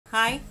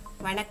Hi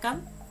வணக்கம்.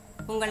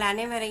 உங்கள்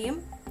அனைவரையும்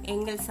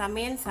எங்கள்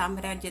சமையல்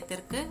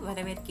சாம்ராஜ்யத்திற்கு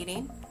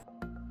வரவேற்கிறேன்.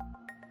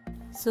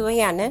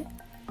 சுவையான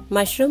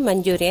மஷ்ரூம்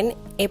மஞ்சூரியன்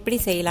எப்படி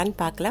செய்யலான்னு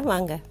பார்க்கலாம்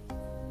வாங்க.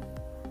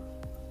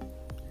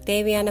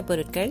 தேவையான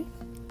பொருட்கள்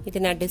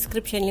இது நான்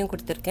டிஸ்கிரிப்ஷன்லையும்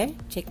கொடுத்துருக்கேன்,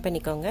 செக்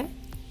பண்ணிக்கோங்க.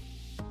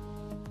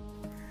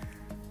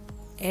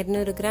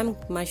 200 கிராம்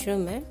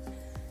மஷ்ரூமை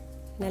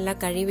நல்லா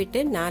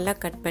கழுவிட்டு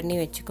 4 கட் பண்ணி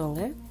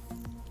வச்சுக்கோங்க.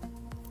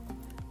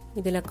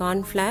 இதில்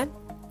கார்ன்ஃப்ளவர்,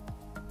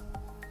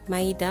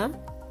 maida,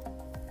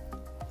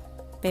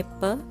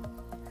 pepper,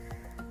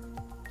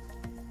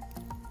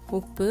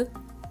 உப்பு,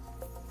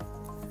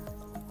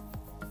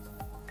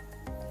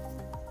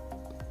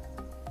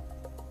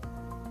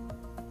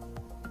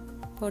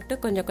 போட்டு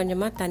கொஞ்சம்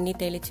கொஞ்சமாக தண்ணி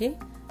தெளித்து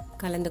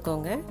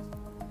கலந்துக்கோங்க.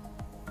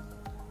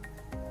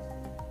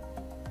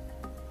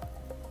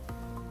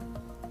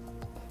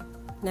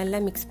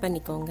 நல்லா மிக்ஸ்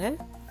பண்ணிக்கோங்க.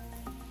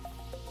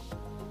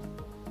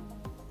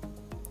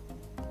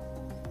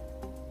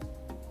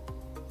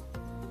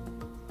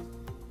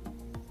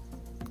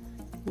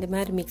 இந்த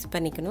மாதிரி மிக்ஸ்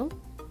பண்ணிக்கணும்.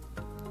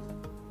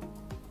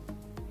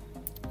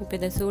 இப்போ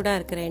இதை சூடாக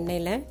இருக்கிற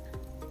எண்ணெயில்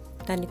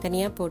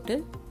தனித்தனியாக போட்டு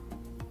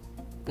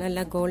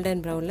நல்லா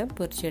கோல்டன் ப்ரௌனில்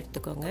பொரிச்சு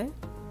எடுத்துக்கோங்க.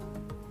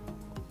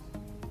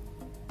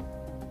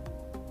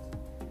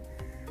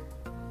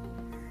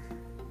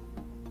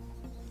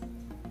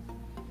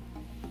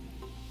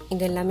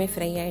 இது எல்லாமே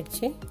ஃப்ரை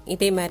ஆயிடுச்சு.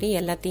 இதே மாதிரி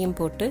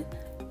எல்லாத்தையும் போட்டு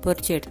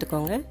பொரிச்சு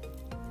எடுத்துக்கோங்க.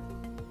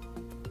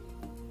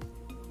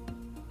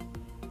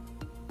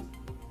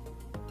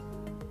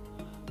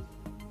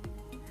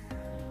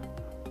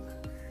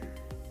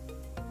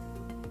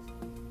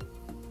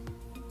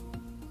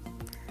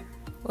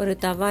 ஒரு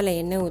தவாவில்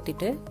எண்ணெய்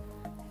ஊற்றிட்டு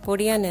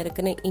பொடியாக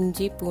நறுக்குன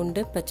இஞ்சி,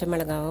 பூண்டு, பச்சை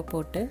மிளகாவை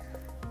போட்டு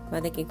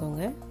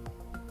வதக்கிக்கோங்க.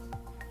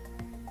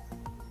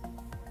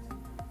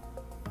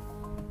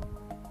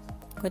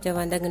 கொஞ்சம்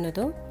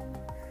வதங்கினதும்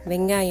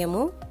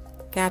வெங்காயமும்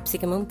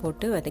கேப்சிகமும்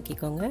போட்டு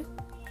வதக்கிக்கோங்க.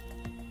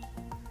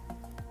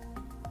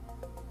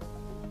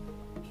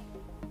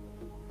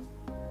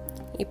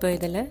 இப்போ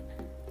இதில்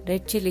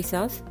red chilli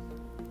sauce,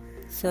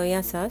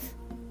 soya sauce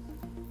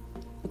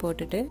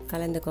போட்டுட்டு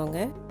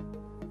கலந்துக்கோங்க.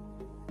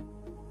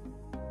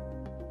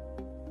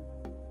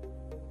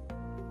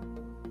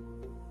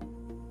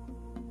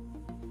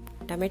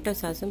 டொமேட்டோ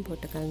சாஸும்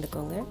போட்டு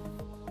கலந்துக்கோங்க.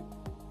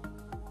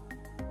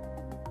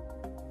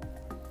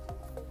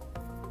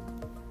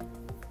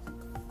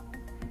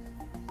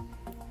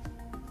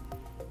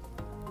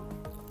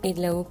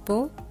 இதில்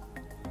உப்பும்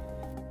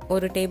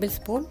 1 டேபிள்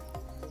ஸ்பூன்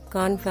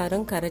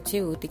கார்ன்ஃப்ளவரும்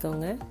கரைச்சி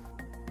ஊற்றிக்கோங்க.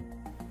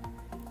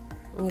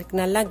 உங்களுக்கு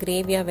நல்லா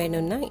கிரேவியாக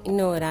வேணும்னா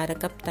இன்னும் ஒரு 1/2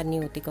 கப் தண்ணி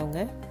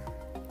ஊற்றிக்கோங்க.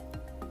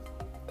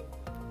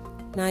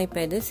 நான்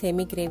இப்போ இது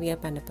செமி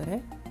கிரேவியாக பண்ண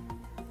போகிறேன்.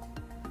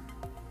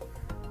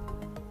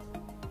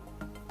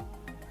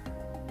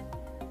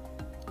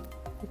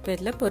 இப்போ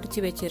இதில் பொரிச்சு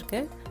வச்சுருக்க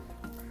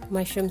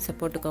மஷ்ரூம்ஸை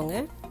போட்டுக்கோங்க.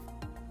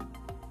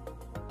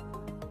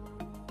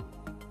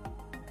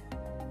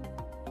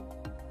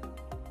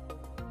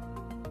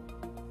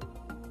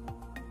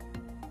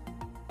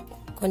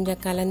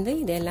 கொஞ்சம் கலந்து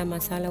இது எல்லா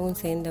மசாலாவும்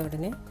சேர்ந்த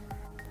உடனே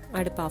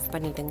அடுப்பு ஆஃப்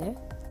பண்ணிவிடுங்க.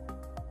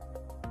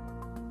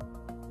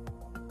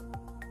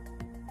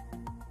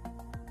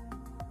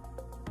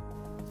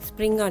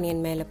 ஸ்ப்ரிங்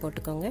ஆனியன் மேலே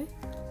போட்டுக்கோங்க.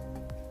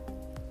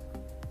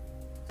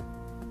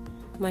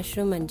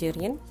 மஷ்ரூம்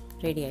மஞ்சூரியன்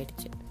ரெடி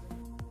ஆயிடுச்சு.